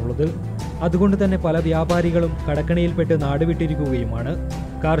സ്ഥിതിയിലാണുള്ളത്. അതുകൊണ്ട് തന്നെ പല വ്യാപാരികളും കടക്കണിയിൽപ്പെട്ട് നാടുവിട്ടിരിക്കുകയുമാണ്.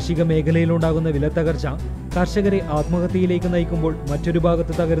 കാർഷിക മേഖലയിലുണ്ടാകുന്ന വിലത്തകർച്ച കർഷകരെ ആത്മഹത്യയിലേക്ക് നയിക്കുമ്പോൾ മറ്റൊരു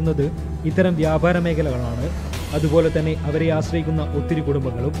ഭാഗത്ത് തകരുന്നത് ഇത്തരം വ്യാപാര മേഖലകളാണ്. അതുപോലെ തന്നെ അവരെ ആശ്രയിക്കുന്ന ഒത്തിരി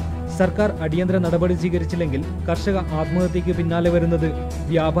കുടുംബങ്ങളും. സർക്കാർ അടിയന്തര നടപടി സ്വീകരിച്ചില്ലെങ്കിൽ കർഷക ആത്മഹത്യയ്ക്ക് പിന്നാലെ വരുന്നത്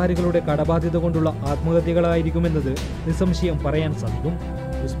വ്യാപാരികളുടെ കടബാധ്യത കൊണ്ടുള്ള ആത്മഹത്യകളായിരിക്കുമെന്നത് നിസ്സംശയം പറയാൻ സാധിക്കും.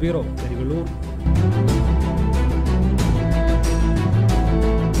 News bureau, Karivellur.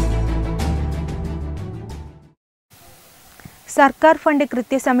 സർക്കാർ ഫണ്ട്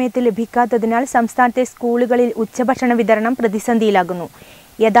കൃത്യസമയത്ത് ലഭിക്കാത്തതിനാൽ സംസ്ഥാനത്തെ സ്കൂളുകളിൽ ഉച്ചഭക്ഷണ വിതരണം പ്രതിസന്ധിയിലാകുന്നു.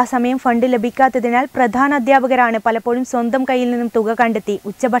 യഥാസമയം ഫണ്ട് ലഭിക്കാത്തതിനാൽ പ്രധാന അധ്യാപകരാണ് പലപ്പോഴും സ്വന്തം കയ്യിൽ നിന്നും തുക കണ്ടെത്തി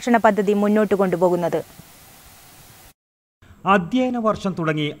ഉച്ചഭക്ഷണ പദ്ധതി മുന്നോട്ട് കൊണ്ടുപോകുന്നത്. അധ്യയന വർഷം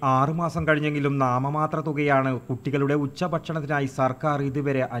തുടങ്ങി 6 മാസം കഴിഞ്ഞെങ്കിലും നാമമാത്ര തുകയാണ് കുട്ടികളുടെ ഉച്ചഭക്ഷണത്തിനായി സർക്കാർ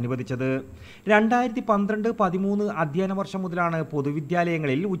ഇതുവരെ അനുവദിച്ചത്. 2012-13 അധ്യയന വർഷം മുതലാണ്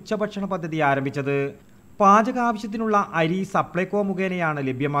പൊതുവിദ്യാലയങ്ങളിൽ ഉച്ചഭക്ഷണ പദ്ധതി ആരംഭിച്ചത്. പാചക ആവശ്യത്തിനുള്ള അരി സപ്ലൈകോ മുഖേനയാണ്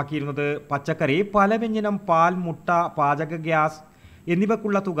ലഭ്യമാക്കിയിരുന്നത്. പച്ചക്കറി, പലവ്യഞ്ജനം, പാൽ, മുട്ട, പാചക ഗ്യാസ്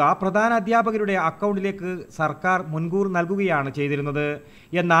എന്നിവയ്ക്കുള്ള തുക പ്രധാന അധ്യാപകരുടെ അക്കൗണ്ടിലേക്ക് സർക്കാർ മുൻകൂർ നൽകുകയാണ് ചെയ്തിരുന്നത്.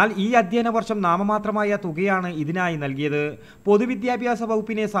 എന്നാൽ ഈ അധ്യയന വർഷം നാമമാത്രമായ തുകയാണ് ഇതിനായി നൽകിയത്. പൊതുവിദ്യാഭ്യാസ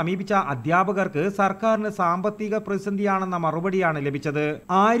വകുപ്പിനെ സമീപിച്ച അധ്യാപകർക്ക് സർക്കാരിന് സാമ്പത്തിക പ്രതിസന്ധിയാണെന്ന മറുപടിയാണ് ലഭിച്ചത്.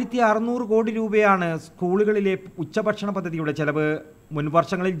 1600 കോടി രൂപയാണ് സ്കൂളുകളിലെ ഉച്ചഭക്ഷണ പദ്ധതിയുടെ ചെലവ്. മുൻ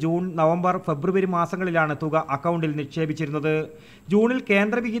വർഷങ്ങളിൽ ജൂൺ, നവംബർ, ഫെബ്രുവരി മാസങ്ങളിലാണ് തുക അക്കൗണ്ടിൽ നിക്ഷേപിച്ചിരുന്നത്. ജൂണിൽ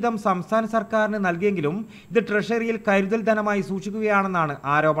കേന്ദ്രവിഹിതം സംസ്ഥാന സർക്കാരിന് നൽകിയെങ്കിലും ഇത് ട്രഷറിയിൽ കരുതൽ ധനമായി സൂക്ഷിക്കുകയാണെന്നാണ്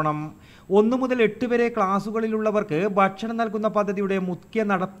ആരോപണം. 1 മുതൽ 8 വരെ ക്ലാസുകളിലുള്ളവർക്ക് ഭക്ഷണം നൽകുന്ന പദ്ധതിയുടെ മുഖ്യ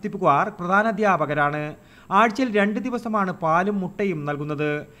നടത്തിപ്പുകാർ പ്രധാനാധ്യാപകരാണ്. ആഴ്ചയിൽ 2 ദിവസമാണ് പാലും മുട്ടയും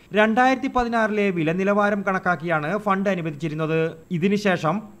നൽകുന്നത്. 2016 വില നിലവാരം കണക്കാക്കിയാണ് ഫണ്ട് അനുവദിച്ചിരുന്നത്.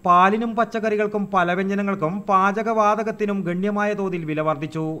 ഇതിനുശേഷം പാലിനും പച്ചക്കറികൾക്കും പലവ്യഞ്ജനങ്ങൾക്കും പാചകവാതകത്തിനും ഗണ്യമായ തോതിൽ വില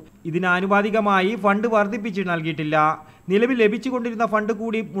വർദ്ധിച്ചു. ഇതിനാനുപാതികമായി ഫണ്ട് വർദ്ധിപ്പിച്ച് നൽകിയിട്ടില്ല. നിലവിൽ ലഭിച്ചുകൊണ്ടിരുന്ന ഫണ്ട്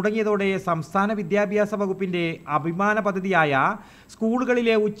കൂടി മുടങ്ങിയതോടെ സംസ്ഥാന വിദ്യാഭ്യാസ വകുപ്പിന്റെ അഭിമാന പദ്ധതിയായ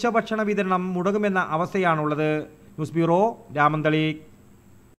സ്കൂളുകളിലെ ഉച്ചഭക്ഷണ വിതരണം മുടങ്ങുമെന്ന അവസ്ഥയാണുള്ളത്. News bureau, Ramanthali.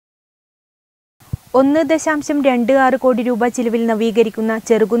 1.26 കോടി രൂപ ചിലവിൽ നവീകരിക്കുന്ന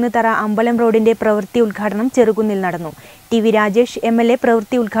ചെറുകുന്ന് തറ അമ്പലം റോഡിന്റെ പ്രവൃത്തി ഉദ്ഘാടനം ചെറുകുന്നിൽ നടന്നു. ടി.വി. രാജേഷ് MLA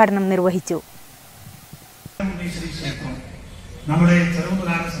പ്രവൃത്തി ഉദ്ഘാടനം നിർവഹിച്ചു. നമ്മുടെ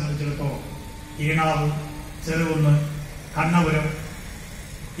ചെറുകുന്നുകാരെ സംബന്ധിച്ചിടത്തോളം ഈണാവ്, ചെറുകുന്ന്, കണ്ണപുരം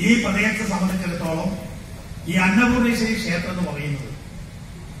ഈ പ്രദേശത്തെ സംബന്ധിച്ചിടത്തോളം ഈ അന്നപൂർണേശ്വരി ക്ഷേത്രം എന്ന് പറയുന്നത്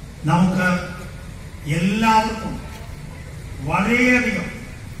നമുക്ക് എല്ലാവർക്കും വളരെയധികം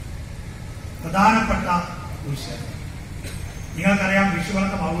പ്രധാനപ്പെട്ട ഒരു ക്ഷേത്രം. നിങ്ങൾക്കറിയാം,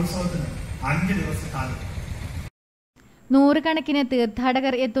 വിഷുവളക്ക മഹോത്സവത്തിന് 5 ദിവസക്കാലം നൂറുകണക്കിന്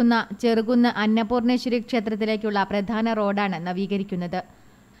തീർത്ഥാടകർ എത്തുന്ന ചെറുകുന്ന് അന്നപൂർണേശ്വരി ക്ഷേത്രത്തിലേക്കുള്ള പ്രധാന റോഡാണ് നവീകരിക്കുന്നത്.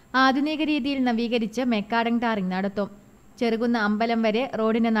 ആധുനിക രീതിയിൽ നവീകരിച്ച് മെക്കാഡംഗ് ടാറിംഗ് നടത്തും. ചെറുകുന്ന് അമ്പലം വരെ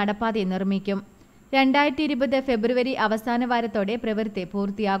റോഡിന് നടപ്പാത നിർമ്മിക്കും. 2020 ഫെബ്രുവരി അവസാന വാരത്തോടെ പ്രവൃത്തി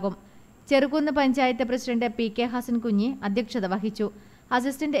പൂർത്തിയാകും. ചെറുകുന്ന് പഞ്ചായത്ത് പ്രസിഡന്റ് PK ഹസൻ കുഞ്ഞി അധ്യക്ഷത വഹിച്ചു.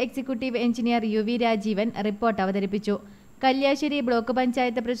 Assistant executive engineer UV Rajeevan report അവതരിപ്പിച്ചു. Kalliasseri block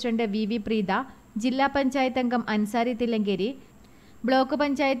panchayat president VV Preetha, ജില്ലാ പഞ്ചായത്ത് അംഗം അൻസാരി തില്ലങ്കേരി, ബ്ലോക്ക്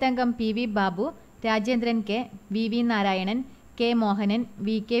പഞ്ചായത്ത് അംഗം PV Babu, Rajendran K, VV Narayanan, K Mohanan,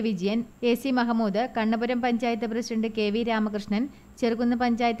 VK Vijayan, AC Mahmood, Kannapuram panchayat president KV Ramakrishnan, Cherukunnu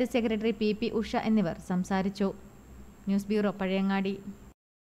panchayat secretary PP Usha എന്നിവർ സംസാരിച്ചു. News bureau, Pazhayangadi.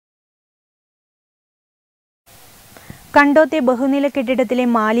 കണ്ടോത്തെ ബഹുനില കെട്ടിടത്തിലെ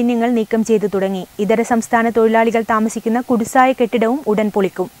മാലിന്യങ്ങൾ നീക്കം ചെയ്തു തുടങ്ങി. ഇതര സംസ്ഥാന തൊഴിലാളികൾ താമസിക്കുന്ന കുടിസായ കെട്ടിടവും ഉടൻ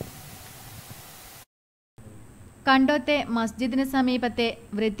പൊളിക്കും. കണ്ടോത്തെ മസ്ജിദിന് സമീപത്തെ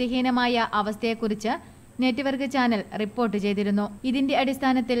വൃത്തിഹീനമായ അവസ്ഥയെക്കുറിച്ച് നെറ്റ്വർക്ക് ചാനൽ റിപ്പോർട്ട് ചെയ്തിരുന്നു. ഇതിന്റെ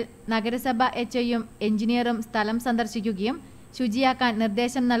അടിസ്ഥാനത്തിൽ നഗരസഭ HOയും എഞ്ചിനീയറും സ്ഥലം സന്ദർശിക്കുകയും ശുചിയാക്കാൻ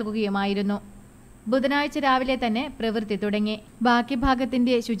നിർദ്ദേശം നൽകുകയുമായിരുന്നു. ബുധനാഴ്ച രാവിലെ തന്നെ പ്രവൃത്തി തുടങ്ങി. ബാക്കി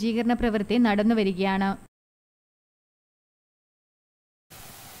ഭാഗത്തിന്റെ ശുചീകരണ പ്രവൃത്തി നടന്നുവരികയാണ്.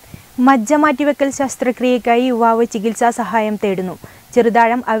 മജ്ജ മാറ്റിവെക്കൽ ശസ്ത്രക്രിയയ്ക്കായി യുവാവ് ചികിത്സാ സഹായം തേടുന്നു.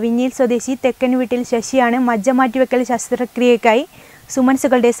 ചെറുതാഴം അവിഞ്ഞിൽ സ്വദേശി തെക്കൻ വീട്ടിൽ ശശിയാണ് മജ്ജ മാറ്റിവെക്കൽ ശസ്ത്രക്രിയയ്ക്കായി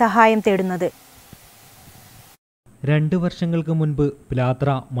സുമൻസുകളുടെ സഹായം തേടുന്നത്. 2 വർഷങ്ങൾക്ക് മുൻപ് പിലാത്ര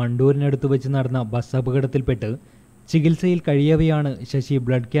മണ്ടൂരിനടുത്ത് വെച്ച് നടന്ന ബസ് അപകടത്തിൽപ്പെട്ട് ചികിത്സയിൽ കഴിയവെയാണ് ശശി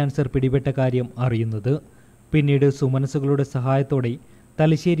ബ്ലഡ് ക്യാൻസർ പിടിപെട്ട കാര്യം അറിയുന്നത്. പിന്നീട് സുമനസുകളുടെ സഹായത്തോടെ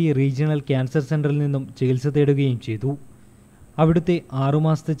തലശ്ശേരി റീജിയണൽ ക്യാൻസർ സെന്ററിൽ നിന്നും ചികിത്സ തേടുകയും ചെയ്തു. അവിടുത്തെ 6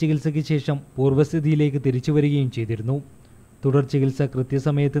 മാസത്തെ ചികിത്സയ്ക്ക് ശേഷം പൂർവ്വസ്ഥിതിയിലേക്ക് തിരിച്ചു വരികയും ചെയ്തിരുന്നു. തുടർ ചികിത്സ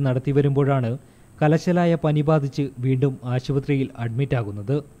കൃത്യസമയത്ത് നടത്തിവരുമ്പോഴാണ് കലശലായ പനി ബാധിച്ച് വീണ്ടും ആശുപത്രിയിൽ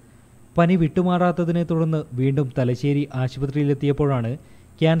അഡ്മിറ്റാകുന്നത്. പനി വിട്ടുമാറാത്തതിനെ തുടർന്ന് വീണ്ടും തലശ്ശേരി ആശുപത്രിയിലെത്തിയപ്പോഴാണ്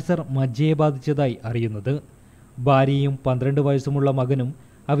ക്യാൻസർ മജ്ജയെ ബാധിച്ചതായി അറിയുന്നത്. ഭാര്യയും 12 വയസ്സുമുള്ള മകനും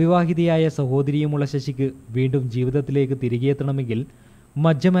അവിവാഹിതയായ സഹോദരിയുമുള്ള ശശിക്ക് വീണ്ടും ജീവിതത്തിലേക്ക് തിരികെ എത്തണമെങ്കിൽ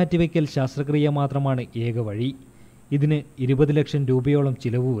മജ്ജ മാറ്റിവെക്കൽ ശസ്ത്രക്രിയ മാത്രമാണ് ഏക വഴി. ഇതിന് 20 ലക്ഷം രൂപയോളം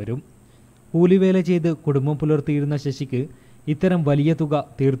ചിലവ് വരും. കൂലിവേല ചെയ്ത് കുടുംബം പുലർത്തിയിരുന്ന ശശിക്ക് ഇത്തരം വലിയ തുക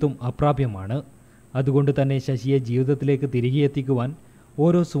തീർത്തും അപ്രാപ്യമാണ്. അതുകൊണ്ട് തന്നെ ശശിയെ ജീവിതത്തിലേക്ക് തിരികെ എത്തിക്കുവാൻ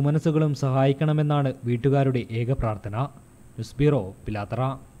ഓരോ സുമനസ്സുകളും സഹായിക്കണമെന്നാണ് വീട്ടുകാരുടെ ഏക പ്രാർത്ഥന. News bureau, Pilathara.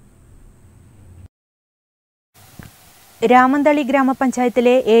 രാമന്തളി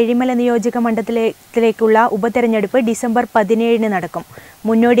ഗ്രാമപഞ്ചായത്തിലെ ഏഴിമല നിയോജക മണ്ഡലത്തിലേക്കുള്ള ഉപതെരഞ്ഞെടുപ്പ് ഡിസംബർ 17 നടക്കും.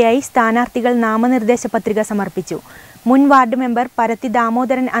 മുന്നോടിയായി സ്ഥാനാർത്ഥികൾ നാമനിർദ്ദേശ പത്രിക സമർപ്പിച്ചു. മുൻ വാർഡ് മെമ്പർ പരത്തി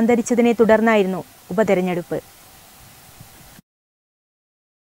ദാമോദരൻ അന്തരിച്ചതിനെ തുടർന്നായിരുന്നു ഉപതെരഞ്ഞെടുപ്പ്.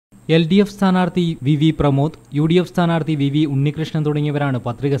 LDF സ്ഥാനാർത്ഥി VV പ്രമോദ്, UDF സ്ഥാനാർത്ഥി VV ഉണ്ണികൃഷ്ണൻ തുടങ്ങിയവരാണ്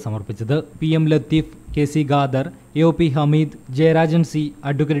പത്രിക സമർപ്പിച്ചത്. PM Latheef, KC Khader, AOP Hameed, Jayarajan C,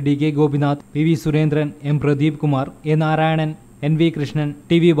 advocate DK Gopinath, PV Surendran, M Pradeep Kumar, A Narayanan, NV Krishnan,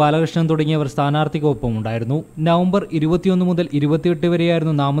 TV Balakrishnan തുടങ്ങിയവർ സ്ഥാനാർത്ഥിക്കൊപ്പം ഉണ്ടായിരുന്നു. നവംബർ 21 മുതൽ 28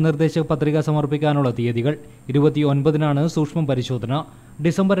 വരെയായിരുന്നു നാമനിർദ്ദേശ പത്രിക സമർപ്പിക്കാനുള്ള തീയതികൾ. 29-നാണ് സൂക്ഷ്മ പരിശോധന.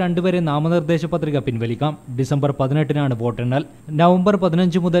 ഡിസംബർ 2 വരെ നാമനിർദ്ദേശ പത്രിക പിൻവലിക്കാം. ഡിസംബർ 18-നാണ് വോട്ടെണ്ണൽ. നവംബർ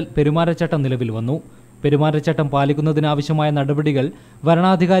 15 മുതൽ പെരുമാറ്റച്ചട്ടം നിലവിൽ വന്നു. പെരുമാറ്റച്ചട്ടം പാലിക്കുന്നതിനാവശ്യമായ നടപടികൾ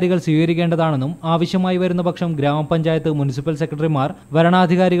വരണാധികാരികൾ സ്വീകരിക്കേണ്ടതാണെന്നും ആവശ്യമായി വരുന്ന പക്ഷം ഗ്രാമപഞ്ചായത്ത് മുനിസിപ്പൽ സെക്രട്ടറിമാർ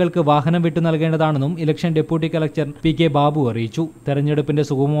വരണാധികാരികൾക്ക് വാഹനം വിട്ടു നൽകേണ്ടതാണെന്നും election deputy collector PK Babu അറിയിച്ചു. തെരഞ്ഞെടുപ്പിന്റെ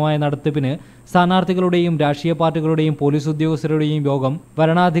സുഗമമായ നടത്തിപ്പിന് സ്ഥാനാർത്ഥികളുടെയും രാഷ്ട്രീയ പാർട്ടികളുടെയും പോലീസ് ഉദ്യോഗസ്ഥരുടെയും യോഗം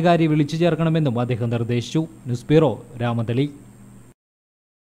വരണാധികാരി വിളിച്ചു ചേർക്കണമെന്നും അദ്ദേഹം നിർദ്ദേശിച്ചു. News bureau, Ramanthali.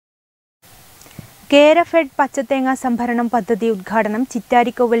 കേരഫെഡ് പച്ചത്തേങ്ങ സംഭരണം പദ്ധതി ഉദ്ഘാടനം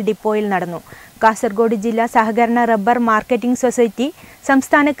ചിറ്റാരിക്കോവിൽ ഡിപ്പോയിൽ നടന്നു. കാസർഗോഡ് ജില്ലാ സഹകരണ റബ്ബർ മാർക്കറ്റിംഗ് സൊസൈറ്റി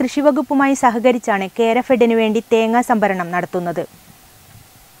സംസ്ഥാന കൃഷിവകുപ്പുമായി സഹകരിച്ചാണ് കേരഫെഡിനു വേണ്ടി തേങ്ങ സംഭരണം നടത്തുന്നത്.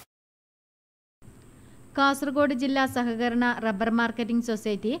 കാസർഗോഡ് ജില്ലാ സഹകരണ റബ്ബർ മാർക്കറ്റിംഗ്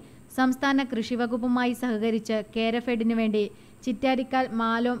സൊസൈറ്റി സംസ്ഥാന കൃഷിവകുപ്പുമായി സഹകരിച്ച് കേരഫെഡിനു വേണ്ടി ചിറ്റാരിക്കാൽ,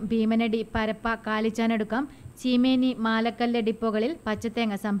 മാലോം, ഭീമനടി, പരപ്പ, കാലിച്ചാനടുക്കം, ചീമേനി, മാലക്കല്ല് ഡിപ്പോകളിൽ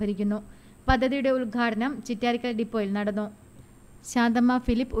പച്ചത്തേങ്ങ സംഭരിക്കുന്നു. പദ്ധതിയുടെ ഉദ്ഘാടനം ചിറ്റാരിക്കൽ ഡിപ്പോയിൽ നടന്നു. ശാന്തമ്മ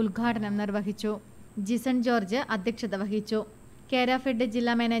ഫിലിപ്പ് ഉദ്ഘാടനം നിർവഹിച്ചു. ജിസൺ ജോർജ് അധ്യക്ഷത വഹിച്ചു. കേരഫെഡ്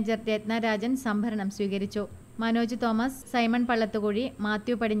ജില്ലാ മാനേജർ രത്നരാജൻ സംഭരണം സ്വീകരിച്ചു. മനോജ് തോമസ്, സൈമൺ പള്ളത്തുകുഴി,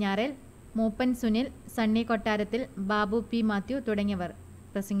 മാത്യു പടിഞ്ഞാറേൽ, മൂപ്പൻ സുനിൽ, സണ്ണി കൊട്ടാരത്തിൽ, ബാബു P മാത്യു തുടങ്ങിയവർ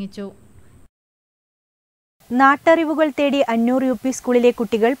പ്രസംഗിച്ചു. നാട്ടറിവുകൾ തേടി അന്നൂർ UP സ്കൂളിലെ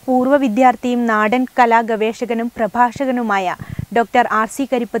കുട്ടികൾ പൂർവ്വ വിദ്യാർത്ഥിയും നാടൻ കലാ ഗവേഷകനും പ്രഭാഷകനുമായ ഡോക്ടർ RC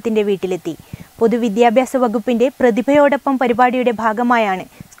കരിപ്പത്തിന്റെ വീട്ടിലെത്തി. പൊതുവിദ്യാഭ്യാസ വകുപ്പിന്റെ പ്രതിഭയോടൊപ്പം പരിപാടിയുടെ ഭാഗമായാണ്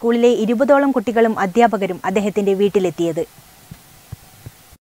സ്കൂളിലെ 20ഓളം കുട്ടികളും അധ്യാപകരും അദ്ദേഹത്തിന്റെ വീട്ടിലെത്തിയത്.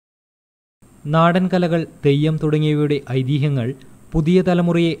 നാടൻ കലകൾ, തെയ്യം തുടങ്ങിയവയുടെ ഐതിഹ്യങ്ങൾ, പുതിയ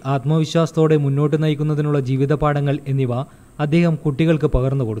തലമുറയെ ആത്മവിശ്വാസത്തോടെ മുന്നോട്ട് നയിക്കുന്നതിനുള്ള ജീവിതപാഠങ്ങൾ എന്നിവ അദ്ദേഹം കുട്ടികൾക്ക്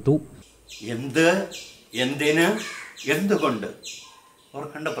പകർന്നു കൊടുത്തു. എന്ത്, എന്തിന്, എന്തുകൊണ്ട്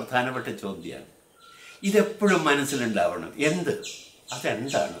ഓർക്കേണ്ട പ്രധാനപ്പെട്ട ചോദ്യമാണ്. ഇതെപ്പോഴും മനസ്സിലുണ്ടാവണം. എന്ത്,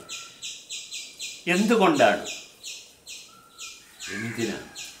 അതെന്താണ്, എന്തുകൊണ്ടാണ്, എന്തിനാണ്.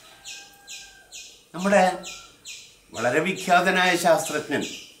 നമ്മുടെ വളരെ വിഖ്യാതനായ ശാസ്ത്രജ്ഞൻ,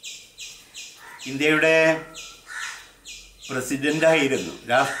 ഇന്ത്യയുടെ പ്രസിഡന്റായിരുന്നു,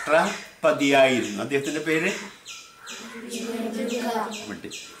 രാഷ്ട്രപതിയായിരുന്നു. അദ്ദേഹത്തിൻ്റെ പേര്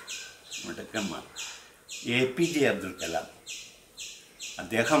മിടുക്കന്മാർ APJ അബ്ദുൽ കലാം.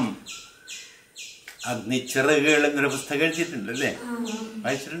 അദ്ദേഹം അഗ്നിച്ചിറകുകൾ എന്നൊരു പുസ്തകം എഴുതിയിട്ടുണ്ടല്ലേ,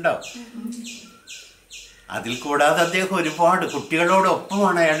 വായിച്ചിട്ടുണ്ടോ? അതിൽ കൂടാതെ അദ്ദേഹം ഒരുപാട്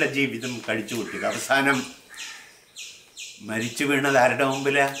കുട്ടികളോടൊപ്പമാണ് അയാളുടെ ജീവിതം കഴിച്ചു കൂട്ടിയത്. അവസാനം മരിച്ചു വീണത് ആരുടെ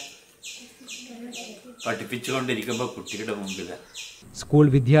മുമ്പില്? പഠിപ്പിച്ചുകൊണ്ടിരിക്കുമ്പോൾ കുട്ടികളുടെ മുമ്പില്. School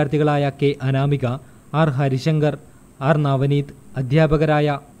വിദ്യാർത്ഥികളായ K Anamika, R Harishankar, R Navneet, അധ്യാപകരായ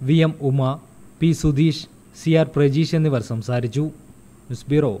VM Uma, P Sudheesh, CR Prajeesh എന്നിവർ സംസാരിച്ചു. News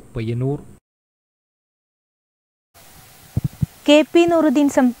bureau, Payyanur. KP Nooruddeen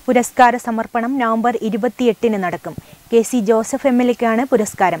പുരസ്കാര സമർപ്പണം നവംബർ 28-ന് നടക്കും. KC ജോസഫ് MLAക്കാണ്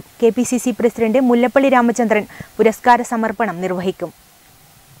പുരസ്കാരം. KPCC പ്രസിഡന്റ് മുല്ലപ്പള്ളി രാമചന്ദ്രൻ പുരസ്കാര സമർപ്പണം നിർവഹിക്കും.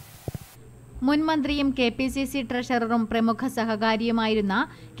 മുൻ മന്ത്രിയും KPCC ട്രഷററും പ്രമുഖ സഹകാരിയുമായിരുന്ന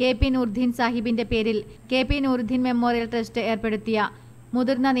KP നൂറുദ്ദീൻ സാഹിബിന്റെ പേരിൽ KP നൂറുദ്ദീൻ മെമ്മോറിയൽ ട്രസ്റ്റ് ഏർപ്പെടുത്തിയ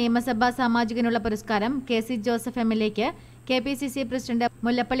മുതിർന്ന നിയമസഭാ സാമാജികനുള്ള പുരസ്കാരം KC Joseph MLAക്ക് KPCC president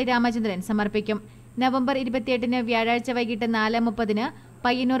Mullappally Ramachandran സമർപ്പിക്കും. നവംബർ 28-ന് വ്യാഴാഴ്ച വൈകിട്ട് 4:30-ന്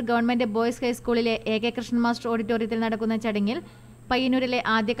പയ്യന്നൂർ ഗവൺമെന്റ് ബോയ്സ് ഹൈസ്കൂളിലെ AK കൃഷ്ണൻ മാസ്റ്റർ ഓഡിറ്റോറിയത്തിൽ നടക്കുന്ന ചടങ്ങിൽ പയ്യന്നൂരിലെ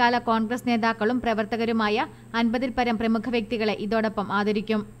ആദ്യകാല കോൺഗ്രസ് നേതാക്കളും പ്രവർത്തകരുമായ 50-ൽ പരം പ്രമുഖ വ്യക്തികളെ ഇതോടൊപ്പം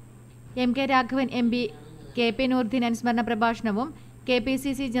ആദരിക്കും. MK Raghavan MP KP Noorudheen അനുസ്മരണ പ്രഭാഷണവും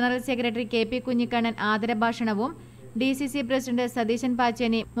KPCC general secretary KP Kunhikannan ആദരഭാഷണവും DCC president Satheesan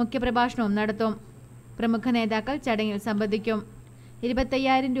Pacheni മുഖ്യപ്രഭാഷണവും നടത്തും. പ്രമുഖ നേതാക്കൾ ചടങ്ങിൽ സംബന്ധിക്കും.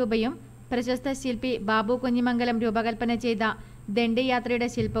 25,000 രൂപയും പ്രശസ്ത ശില്പി ബാബു കുഞ്ഞിമംഗലം രൂപകൽപ്പന ചെയ്ത ദണ്ഡിയാത്രയുടെ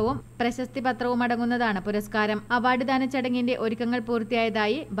ശില്പവും പ്രശസ്തി പത്രവും അടങ്ങുന്നതാണ് പുരസ്കാരം. അവാർഡ് ദാന ചടങ്ങിന്റെ ഒരുക്കങ്ങൾ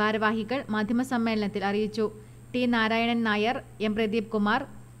പൂർത്തിയായതായി ഭാരവാഹികൾ മാധ്യമസമ്മേളനത്തിൽ അറിയിച്ചു. T Narayanan Nair, M Pradeep Kumar,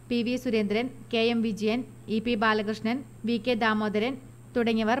 PV Surendran, KM Vijayan, EP Balakrishnan, VK Damodaran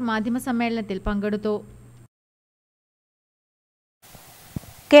തുടങ്ങിയവർ മാധ്യമസമ്മേളനത്തിൽ പങ്കെടുത്തു.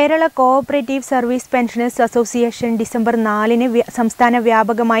 Kerala cooperative service pensioners association December 4-ന് സംസ്ഥാന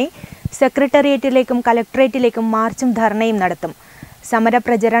വ്യാപകമായി സെക്രട്ടേറിയറ്റിലേക്കും കലക്ടറേറ്റിലേക്കും മാർച്ചും ധർണയും നടത്തും.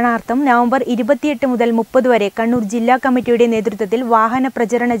 സമരപ്രചരണാർത്ഥം നവംബർ 28 മുതൽ 30 വരെ കണ്ണൂർ ജില്ലാ കമ്മിറ്റിയുടെ നേതൃത്വത്തിൽ വാഹന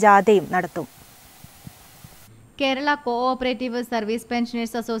പ്രചരണ ജാഥയും നടത്തും. Kerala cooperative service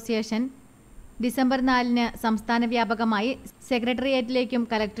pensioners association December 4-ന് സംസ്ഥാന വ്യാപകമായി സെക്രട്ടേറിയറ്റിലേക്കും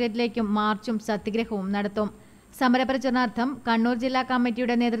കലക്ടറേറ്റിലേക്കും മാർച്ചും സത്യഗ്രഹവും നടത്തും. സമരപ്രചരണാർത്ഥം കണ്ണൂർ ജില്ലാ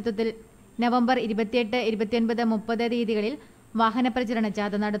കമ്മിറ്റിയുടെ നേതൃത്വത്തിൽ നവംബർ 28, 29, 30 തീയതികളിൽ വാഹന പ്രചരണ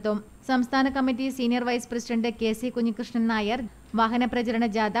ജാഥ നടത്തും. സംസ്ഥാന committee senior vice president KC Kunhikrishnan Nair വാഹന പ്രചരണ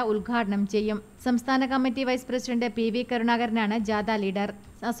ജാഥ ഉദ്ഘാടനം ചെയ്യും. സംസ്ഥാന കമ്മിറ്റി വൈസ് പ്രസിഡന്റ് PV കരുണാകരനാണ് ജാഥ ലീഡർ.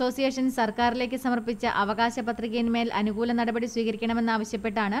 അസോസിയേഷൻ സർക്കാരിലേക്ക് സമർപ്പിച്ച അവകാശ പത്രികയിന്മേൽ അനുകൂല നടപടി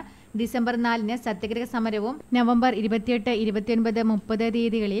സ്വീകരിക്കണമെന്നാവശ്യപ്പെട്ടാണ് ഡിസംബർ 4-ന് സത്യഗ്രഹ സമരവും നവംബർ 28, 29, 30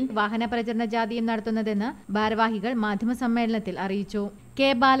 തീയതികളിൽ വാഹന പ്രചരണ ജാഥയും നടത്തുന്നതെന്ന് ഭാരവാഹികൾ മാധ്യമസമ്മേളനത്തിൽ അറിയിച്ചു.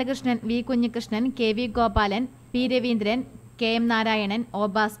 K Balakrishnan, V Kunhikrishnan, KV Gopalan, P Raveendran, KM Narayanan, O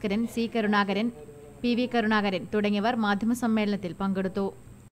Bhaskaran, C Karunakaran, PV Karunakaran തുടങ്ങിയവർ മാധ്യമസമ്മേളനത്തിൽ പങ്കെടുത്തു.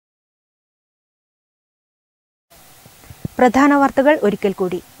 പ്രധാന വാർത്തകൾ ഒരിക്കൽ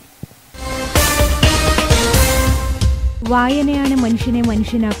കൂടി. വായനയാണ് മനുഷ്യനെ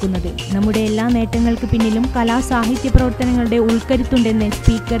മനുഷ്യനാക്കുന്നത്. നമ്മുടെ എല്ലാ നേട്ടങ്ങൾക്ക് പിന്നിലും കലാസാഹിത്യ പ്രവർത്തനങ്ങളുടെ ഉൾക്കരുത്തുണ്ടെന്ന്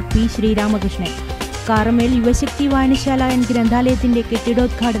സ്പീക്കർ P ശ്രീരാമകൃഷ്ണൻ. കാറമേൽ യുവശക്തി വായനശാല എന്ന ഗ്രന്ഥാലയത്തിന്റെ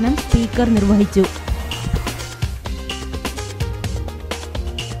കെട്ടിടോദ്ഘാടനം സ്പീക്കർ നിർവഹിച്ചു.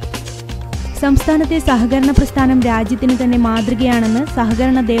 സംസ്ഥാനത്തെ സഹകരണ പ്രസ്ഥാനം രാജ്യത്തിന് തന്നെ മാതൃകയാണെന്ന്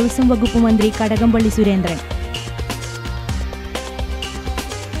സഹകരണ ദേവസ്വം വകുപ്പ് മന്ത്രി കടകംപള്ളി സുരേന്ദ്രൻ.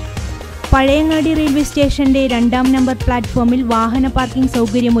 പഴയങ്ങാടി റെയിൽവേ സ്റ്റേഷന്റെ 2-ാം നമ്പർ പ്ലാറ്റ്ഫോമിൽ വാഹന പാർക്കിംഗ്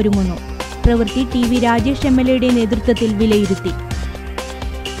സൗകര്യമൊരുങ്ങുന്നു. പ്രവൃത്തി TV രാജേഷ് MLA നേതൃത്വത്തിൽ വിലയിരുത്തി.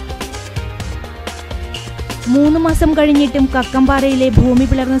 3 മാസം കഴിഞ്ഞിട്ടും കക്കമ്പാറയിലെ ഭൂമി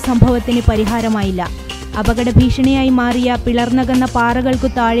പിളർന്ന സംഭവത്തിന് പരിഹാരമായില്ല. അപകട ഭീഷണിയായി മാറിയ പിളർന്നകന്ന പാറകൾക്കു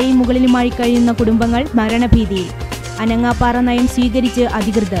താഴെയും മുകളിലുമായി കഴിയുന്ന കുടുംബങ്ങൾ മരണഭീതിയിൽ. അനങ്ങാപ്പാറ നയം സ്വീകരിച്ച്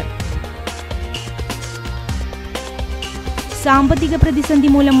അധികൃതർ. സാമ്പത്തിക പ്രതിസന്ധി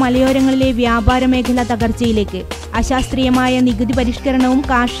മൂലം മലയോരങ്ങളിലെ വ്യാപാര മേഖല തകർച്ചയിലേക്ക്. അശാസ്ത്രീയമായ നികുതി പരിഷ്കരണവും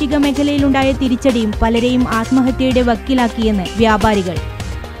കാർഷിക മേഖലയിലുണ്ടായ തിരിച്ചടിയും പലരെയും ആത്മഹത്യയുടെ വക്കിലാക്കിയെന്ന് വ്യാപാരികൾ.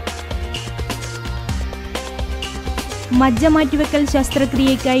 മജ്ജ മാറ്റിവെക്കൽ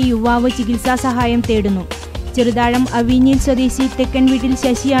ശസ്ത്രക്രിയയ്ക്കായി യുവാവ് ചികിത്സാ സഹായം തേടുന്നു. ചെറുതാഴം അവീഞ്ഞിൽ സ്വദേശി തെക്കൻ വീട്ടിൽ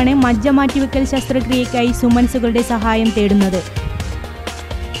ശശിയാണ് മജ്ജ മാറ്റിവെക്കൽ ശസ്ത്രക്രിയയ്ക്കായി സുമൻസുകളുടെ സഹായം തേടുന്നത്.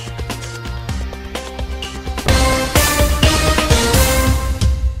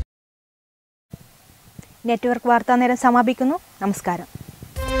 നെറ്റ്വർക്ക് വാർത്താ നേരം സമാപിക്കുന്നു. നമസ്കാരം.